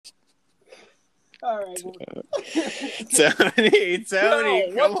All right. Tony,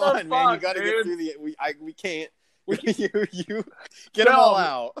 No, come what the on, man. You fuck, got to get dude? through we can't. You get them all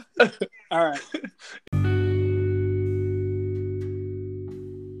out. All right.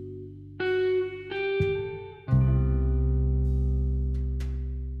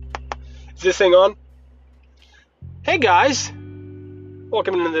 Is this thing on? Hey guys,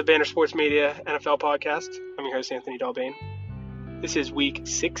 welcome into the Banner Sports Media NFL podcast. I'm your host Anthony Dalbane. This is week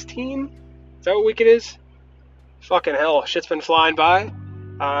 16. Is that what week it is? Fucking hell, shit's been flying by.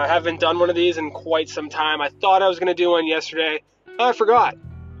 I haven't done one of these in quite some time. I thought I was gonna do one yesterday. I forgot.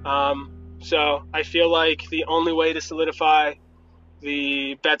 So I feel like the only way to solidify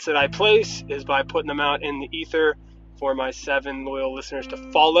the bets that I place is by putting them out in the ether for my 7 loyal listeners to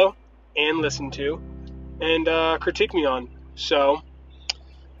follow and listen to and critique me on. So,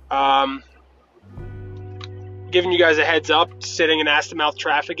 giving you guys a heads up, sitting in Aston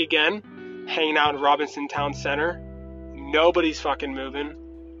traffic again, hanging out in Robinson Town Center. Nobody's fucking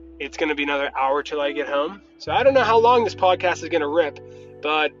moving. It's going to be another hour till I get home. So I don't know how long this podcast is going to rip,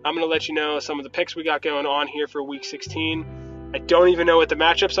 but I'm going to let you know some of the picks we got going on here for week 16. I don't even know what the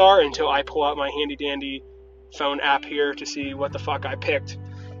matchups are until I pull out my handy dandy phone app here to see what the fuck I picked.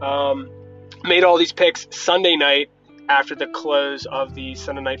 Made all these picks Sunday night after the close of the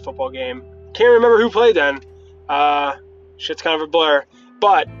Sunday night football game. Can't remember who played then. Shit's kind of a blur.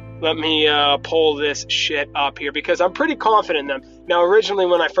 But let me pull this shit up here because I'm pretty confident in them. Now, originally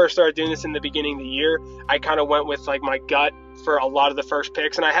when I first started doing this in the beginning of the year, I kind of went with like my gut for a lot of the first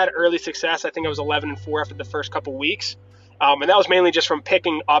picks, and I had early success. I think I was 11-4 after the first couple weeks. And that was mainly just from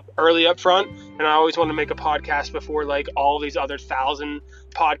picking up early up front. And I always want to make a podcast before like all these other 1,000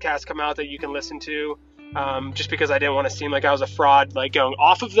 podcasts come out that you can listen to. Just because I didn't want to seem like I was a fraud, like going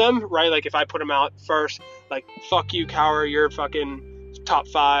off of them, right? Like if I put them out first, like, fuck you, Cower, you're fucking top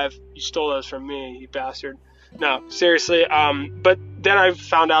 5. You stole those from me, you bastard. No, seriously. But then I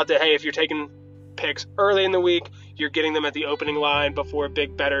found out that, hey, if you're taking picks early in the week, you're getting them at the opening line before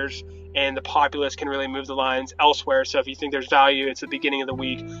big bettors and the populace can really move the lines elsewhere. So if you think there's value, it's the beginning of the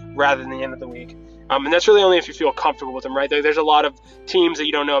week rather than the end of the week. And that's really only if you feel comfortable with them, right? There's a lot of teams that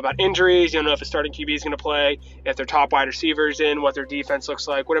you don't know about injuries. You don't know if a starting QB is going to play, if their top wide receivers in, what their defense looks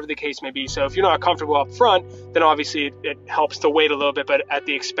like, whatever the case may be. So if you're not comfortable up front, then obviously it helps to wait a little bit, but at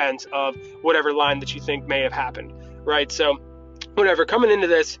the expense of whatever line that you think may have happened, right? So whatever, coming into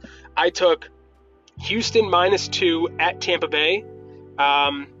this, I took Houston -2 at Tampa Bay.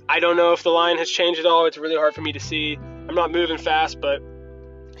 I don't know if the line has changed at all. It's really hard for me to see. I'm not moving fast, but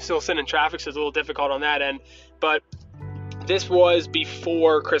still sitting in traffic, so it's a little difficult on that end. But this was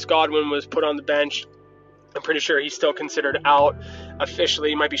before Chris Godwin was put on the bench. I'm pretty sure he's still considered out officially.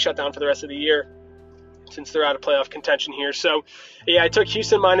 He might be shut down for the rest of the year since they're out of playoff contention here. So, yeah, I took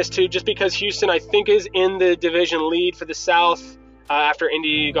Houston -2 just because Houston, I think, is in the division lead for the South after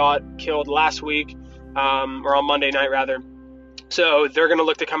Indy got killed last week, or on Monday night, rather. So they're going to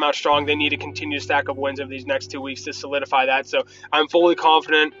look to come out strong. They need to continue to stack up wins over these next 2 weeks to solidify that. So I'm fully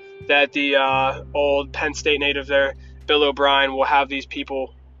confident that the old Penn State native there, Bill O'Brien, will have these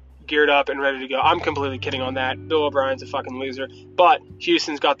people geared up and ready to go. I'm completely kidding on that. Bill O'Brien's a fucking loser. But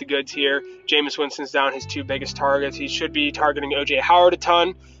Houston's got the goods here. Jameis Winston's down his 2 biggest targets. He should be targeting O.J. Howard a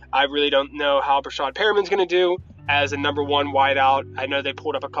ton. I really don't know how Brashad Perriman's going to do as a number 1 wideout. I know they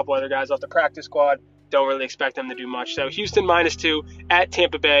pulled up a couple other guys off the practice squad. Don't really expect them to do much. So Houston -2 at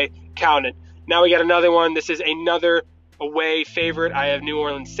Tampa Bay, counted. Now we got another one. This is another away favorite. I have New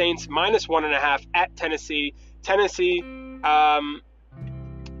Orleans Saints -1.5 at Tennessee. Tennessee, I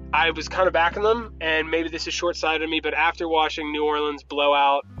was kind of backing them, and maybe this is short-sighted of me, but after watching New Orleans blow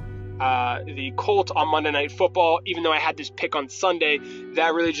out the Colts on Monday Night Football, even though I had this pick on Sunday,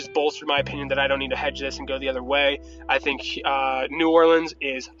 that really just bolstered my opinion that I don't need to hedge this and go the other way. I think New Orleans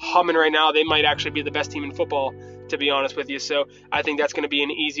is humming right now. They might actually be the best team in football, to be honest with you. So I think that's going to be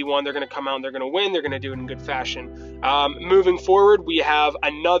an easy one. They're going to come out and they're going to win. They're going to do it in good fashion. Moving forward, we have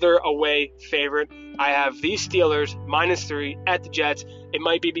another away favorite. I have these Steelers -3 at the Jets. It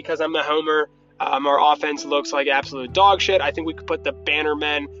might be because I'm the homer. Our offense looks like absolute dog shit. I think we could put the banner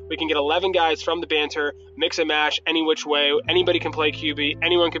men. We can get 11 guys from the banter, mix and match any which way. Anybody can play QB.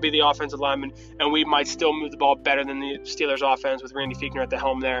 Anyone could be the offensive lineman, and we might still move the ball better than the Steelers offense with Randy Fichtner at the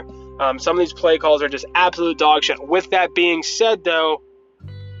helm there. Some of these play calls are just absolute dog shit. With that being said, though,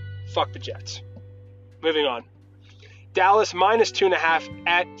 fuck the Jets. Moving on. Dallas -2.5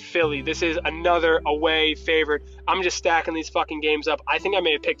 at Philly. This is another away favorite. I'm just stacking these fucking games up. I think I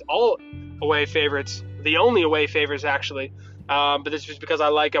may have picked all away favorites, the only away favorites actually, But this is just because I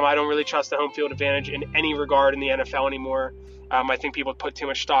like them. I don't really trust the home field advantage in any regard in the NFL anymore. I think people put too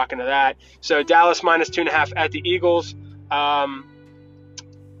much stock into that. So Dallas minus 2.5 at the Eagles.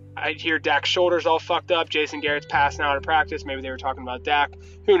 I hear Dak's shoulders all fucked up. Jason Garrett's passing out of practice. Maybe they were talking about Dak.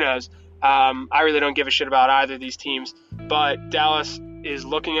 Who knows? I really don't give a shit about either of these teams. But Dallas is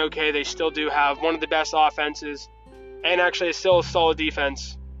looking okay. They still do have one of the best offenses and actually still a solid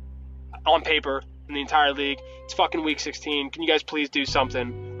defense on paper in the entire league. It's fucking week 16. Can you guys please do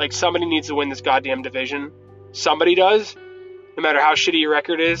something? Like, somebody needs to win this goddamn division. Somebody does. No matter how shitty your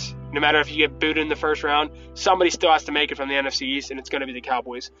record is, no matter if you get booted in the first round, somebody still has to make it from the NFC East, and it's going to be the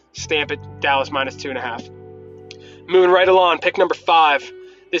Cowboys. Stamp it, Dallas minus 2.5. Moving right along, pick number 5.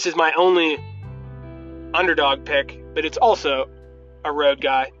 This is my only underdog pick, but it's also a road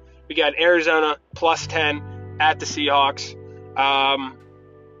guy. We got Arizona plus 10 at the Seahawks.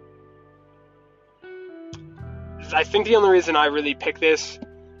 I think the only reason I really pick this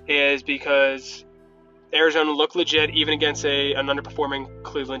is because Arizona look legit even against an underperforming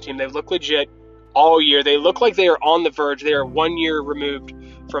Cleveland team. They look legit all year. They look like they are on the verge. They are 1 year removed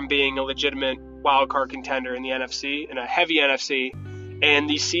from being a legitimate wild card contender in the NFC, in a heavy NFC. And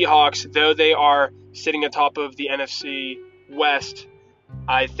the Seahawks, though they are sitting atop of the NFC West,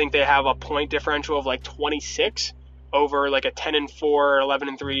 I think they have a point differential of like 26 over like a 10-4,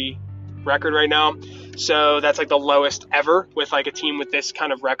 11-3 record right now. So that's like the lowest ever with like a team with this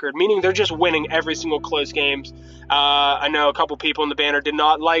kind of record, meaning they're just winning every single close games. I know a couple people in the banner did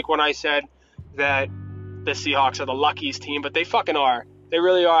not like when I said that the Seahawks are the luckiest team, but they fucking are. They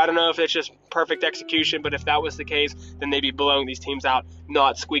really are. I don't know if it's just perfect execution, but if that was the case, then they'd be blowing these teams out,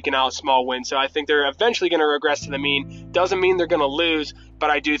 not squeaking out small wins. So I think they're eventually going to regress to the mean. Doesn't mean they're going to lose, but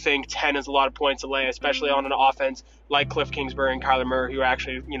I do think 10 is a lot of points to lay, especially on an offense like Cliff Kingsbury and Kyler Murray, who are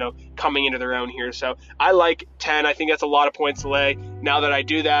actually, coming into their own here. So I like 10. I think that's a lot of points to lay. Now that I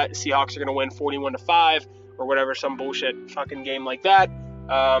do that, Seahawks are going to win 41-5 or whatever, some bullshit fucking game like that.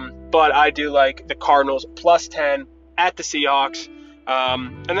 But I do like the Cardinals plus 10 at the Seahawks.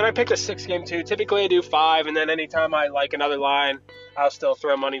 And then I picked a 6-game too. Typically I do 5, and then anytime I like another line, I'll still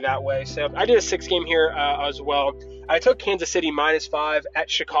throw money that way. So I did a 6-game here as well. I took Kansas City minus 5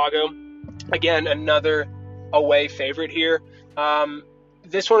 at Chicago. Again, another away favorite here.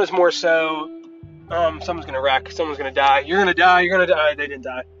 This one is more so, someone's going to wreck. Someone's going to die. You're going to die. You're going to die. They didn't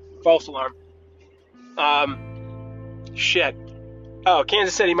die. False alarm. Shit. Oh,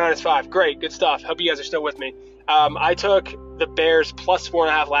 Kansas City minus 5. Great. Good stuff. Hope you guys are still with me. I took the Bears plus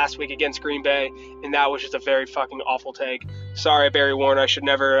 4.5 last week against Green Bay, and that was just a very fucking awful take. Sorry, Barry Warner. I should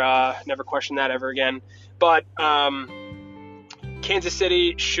never question that ever again. But Kansas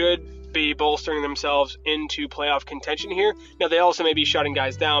City should be bolstering themselves into playoff contention here. Now, they also may be shutting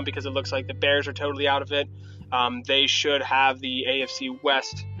guys down because it looks like the Bears are totally out of it. They should have the AFC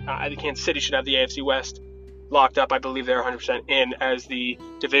West. Kansas City should have the AFC West locked up. I believe they're 100% in as the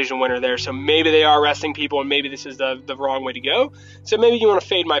division winner there. So maybe they are resting people, and maybe this is the wrong way to go. So maybe you want to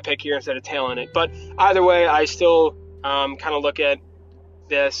fade my pick here instead of tailing it. But either way, I still kind of look at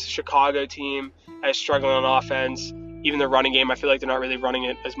this Chicago team as struggling on offense. Even the running game, I feel like they're not really running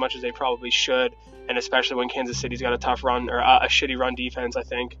it as much as they probably should, and especially when Kansas City's got a tough run, or a shitty run defense, I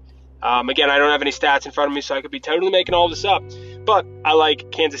think. Again, I don't have any stats in front of me, so I could be totally making all this up. But I like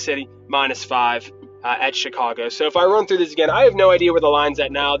Kansas City minus 5. At Chicago. So if I run through this again, I have no idea where the line's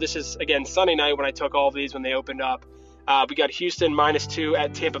at now. This is, again, Sunday night when I took all of these when they opened up. We got Houston minus 2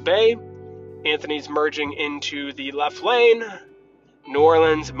 at Tampa Bay. Anthony's merging into the left lane. New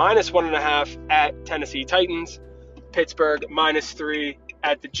Orleans minus 1.5 at Tennessee Titans. Pittsburgh minus 3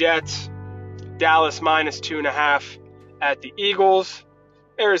 at the Jets. Dallas minus 2.5 at the Eagles.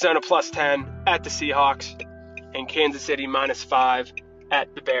 Arizona plus 10 at the Seahawks. And Kansas City minus 5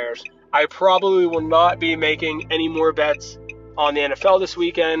 at the Bears. I probably will not be making any more bets on the NFL this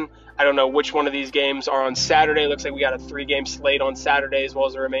weekend. I don't know which one of these games are on Saturday. It looks like we got a 3-game slate on Saturday as well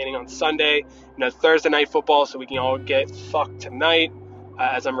as the remaining on Sunday. Thursday night football, so we can all get fucked tonight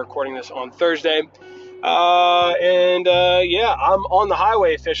as I'm recording this on Thursday. Yeah, I'm on the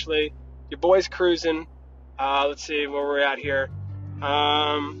highway officially. Your boy's cruising. Let's see where we're at here.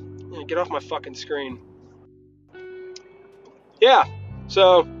 Get off my fucking screen. Yeah,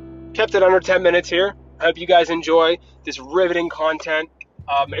 so kept it under 10 minutes here. I hope you guys enjoy this riveting content.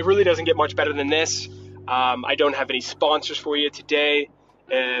 It really doesn't get much better than this. I don't have any sponsors for you today.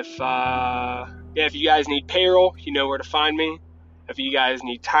 If you guys need payroll, you know where to find me. If you guys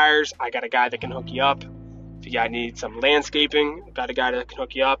need tires, I got a guy that can hook you up. If you guys need some landscaping, I got a guy that can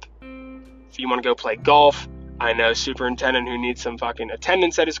hook you up. If you want to go play golf, I know a superintendent who needs some fucking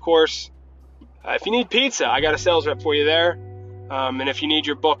attendance at his course. If you need pizza, I got a sales rep for you there. And if you need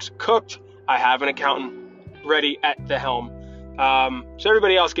your books cooked, I have an accountant ready at the helm. So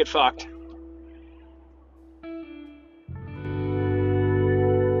everybody else get fucked.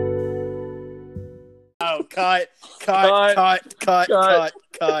 Oh, cut.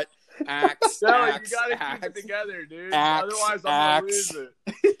 Axe. No, axe, you gotta axe, keep it together, dude. axe, Otherwise, I'm gonna axe. lose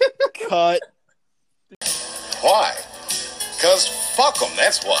it. Cut. Why? Because fuck them,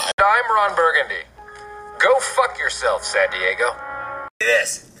 that's why. I'm Ron Burgundy. Go fuck yourself, San Diego.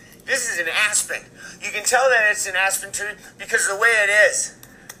 This is an aspen. You can tell that it's an aspen tree because of the way it is.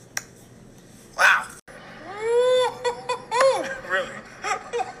 Wow. Really?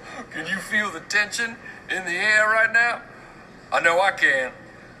 Can you feel the tension in the air right now? I know I can.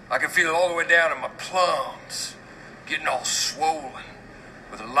 I can feel it all the way down in my plums, getting all swollen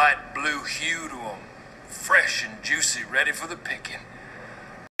with a light blue hue to them, fresh and juicy, ready for the picking.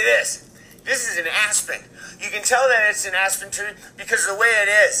 This is an aspen. You can tell that it's an aspen tree because of the way it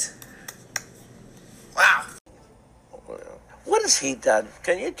is. Wow. What has he done?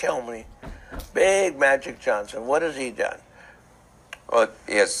 Can you tell me? Big Magic Johnson, what has he done? Well,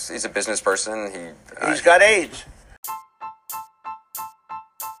 he's a business person. He's got AIDS.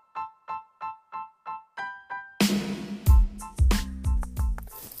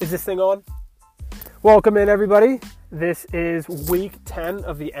 Is this thing on? Welcome in, everybody. This is week 10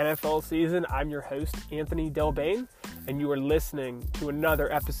 of the NFL season. I'm your host, Anthony Delbane, and you are listening to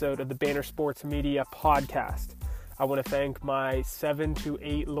another episode of the Banner Sports Media podcast. I want to thank my 7 to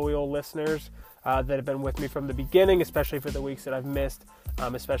 8 loyal listeners that have been with me from the beginning, especially for the weeks that I've missed,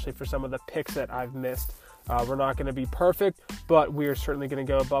 especially for some of the picks that I've missed. We're not going to be perfect, but we are certainly going to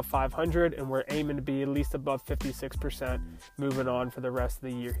go above 500, and we're aiming to be at least above 56% moving on for the rest of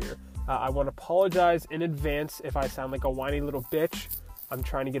the year here. I want to apologize in advance if I sound like a whiny little bitch. I'm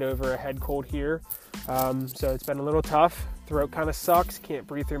trying to get over a head cold here, so it's been a little tough. Throat kind of sucks, can't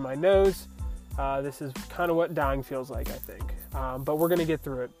breathe through my nose. This is kind of what dying feels like, I think, but we're going to get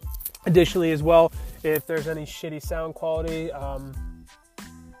through it. Additionally, as well, if there's any shitty sound quality,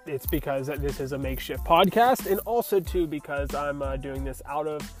 it's because this is a makeshift podcast, and also too because I'm doing this out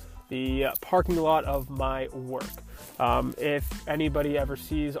of the parking lot of my work. If anybody ever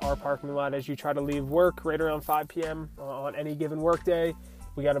sees our parking lot as you try to leave work right around 5 p.m. On any given work day,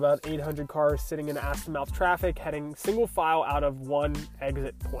 we got about 800 cars sitting in ass-to-mouth traffic heading single file out of one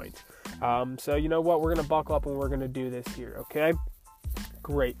exit point. So you know what? We're going to buckle up and we're going to do this here, okay?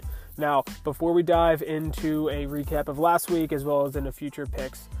 Great. Now, before we dive into a recap of last week as well as into future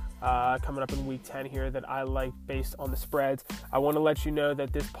picks coming up in week 10 here that I like based on the spreads, I want to let you know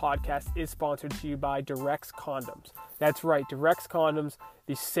that this podcast is sponsored to you by Durex Condoms. That's right, Durex Condoms,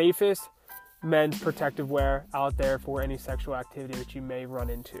 the safest men's protective wear out there for any sexual activity that you may run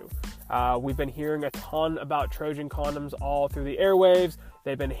into. We've been hearing a ton about Trojan condoms all through the airwaves.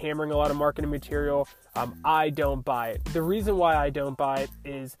 They've been hammering a lot of marketing material. I don't buy it. The reason why I don't buy it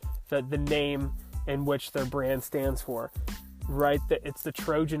is the name in which their brand stands for. Right? It's the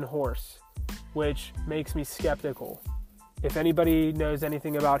Trojan horse, which makes me skeptical. If anybody knows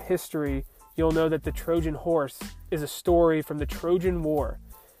anything about history, you'll know that the Trojan horse is a story from the Trojan War.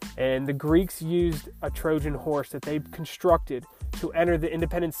 And the Greeks used a Trojan horse that they constructed to enter the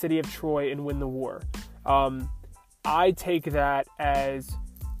independent city of Troy and win the war. I take that as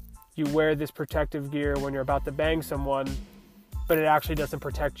you wear this protective gear when you're about to bang someone, but it actually doesn't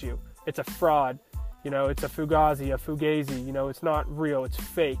protect you. It's a fraud. You know, it's a fugazi. You know, it's not real. It's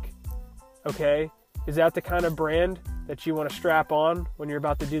fake. Okay? Is that the kind of brand that you want to strap on when you're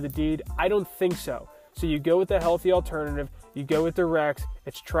about to do the deed? I don't think so. So you go with the healthy alternative. You go with the Rex.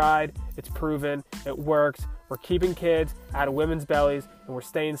 It's tried. It's proven. It works. We're keeping kids out of women's bellies, and we're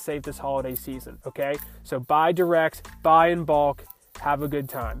staying safe this holiday season, okay? So buy Durex. Buy in bulk. Have a good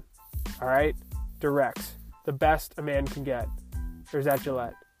time. All right? Durex. The best a man can get. Or is that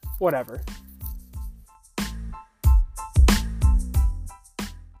Gillette? Whatever.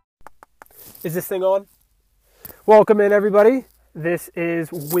 Is this thing on? Welcome in, everybody. This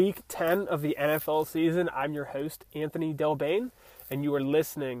is week 10 of the NFL season. I'm your host, Anthony Delbane, and you are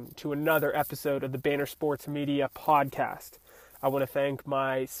listening to another episode of the Banner Sports Media podcast. I want to thank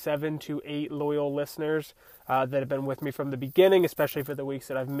my 7 to 8 loyal listeners that have been with me from the beginning, especially for the weeks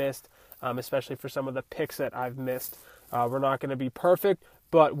that I've missed, especially for some of the picks that I've missed. We're not going to be perfect,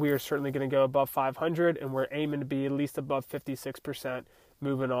 but we are certainly going to go above 500, and we're aiming to be at least above 56%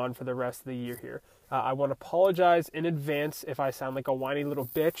 moving on for the rest of the year here. I want to apologize in advance if I sound like a whiny little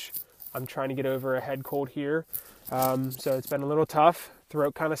bitch. I'm trying to get over a head cold here. So it's been a little tough.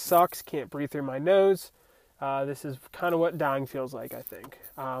 Throat kind of sucks. Can't breathe through my nose. This is kind of what dying feels like, I think.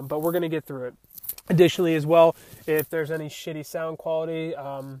 But we're going to get through it. Additionally, as well, if there's any shitty sound quality,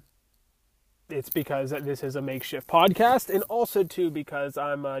 it's because this is a makeshift podcast, and also, too, because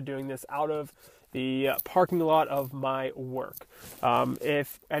I'm doing this out of the parking lot of my work.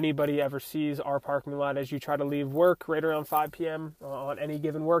 If anybody ever sees our parking lot as you try to leave work right around 5 p.m. On any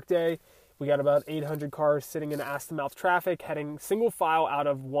given work day, we got about 800 cars sitting in ass-to-mouth traffic, heading single file out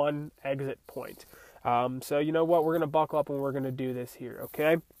of one exit point. So you know what? We're going to buckle up and we're going to do this here,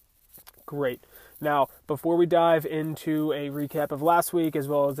 okay? Great. Now, before we dive into a recap of last week, as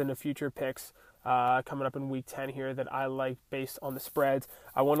well as into future picks coming up in Week 10 here that I like based on the spreads,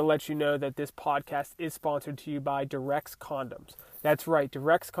 I want to let you know that this podcast is sponsored to you by Durex Condoms. That's right,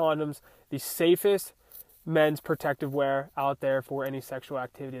 Durex Condoms, the safest men's protective wear out there for any sexual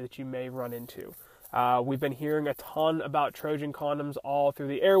activity that you may run into. We've been hearing a ton about Trojan condoms all through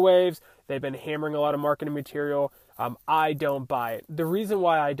the airwaves. They've been hammering a lot of marketing material. I don't buy it. The reason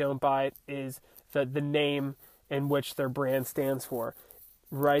why I don't buy it is the name in which their brand stands for.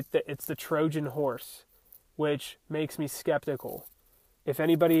 Right? It's the Trojan horse, which makes me skeptical. If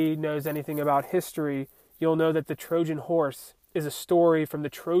anybody knows anything about history, you'll know that the Trojan horse is a story from the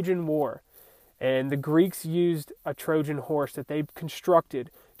Trojan War. And the Greeks used a Trojan horse that they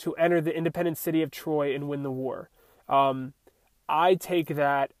constructed to enter the independent city of Troy and win the war. I take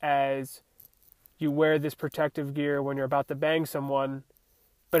that as you wear this protective gear when you're about to bang someone,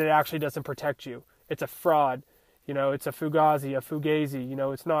 but it actually doesn't protect you. It's a fraud. You know, it's a fugazi, you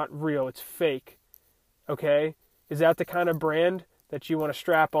know, it's not real, it's fake. Okay? Is that the kind of brand that you want to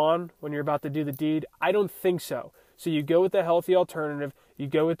strap on when you're about to do the deed? I don't think so. So you go with the healthy alternative, you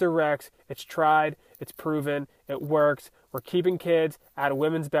go with Durex, it's tried, it's proven, it works. We're keeping kids out of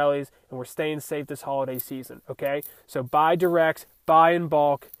women's bellies, and we're staying safe this holiday season, okay? So buy Durex, buy in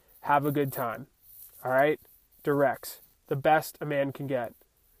bulk, have a good time, all right? Durex, the best a man can get.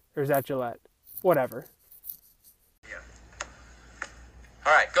 Or is that Gillette? Whatever. Yeah.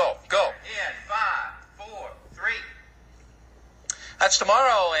 All right, go. In 5, 4, 3. That's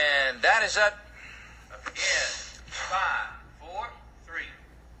tomorrow, and that is it. In 5, 4, 3.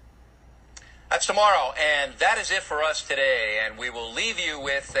 That's tomorrow, and that is it for us today. And we will leave you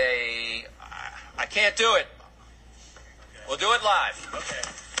with a. I can't do it. Okay. We'll do it live. Okay.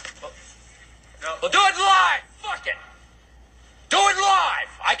 We'll do it live. Fuck it. Do it live.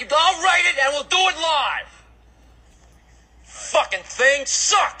 I'll write it, and we'll do it live. Fucking thing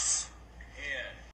sucks.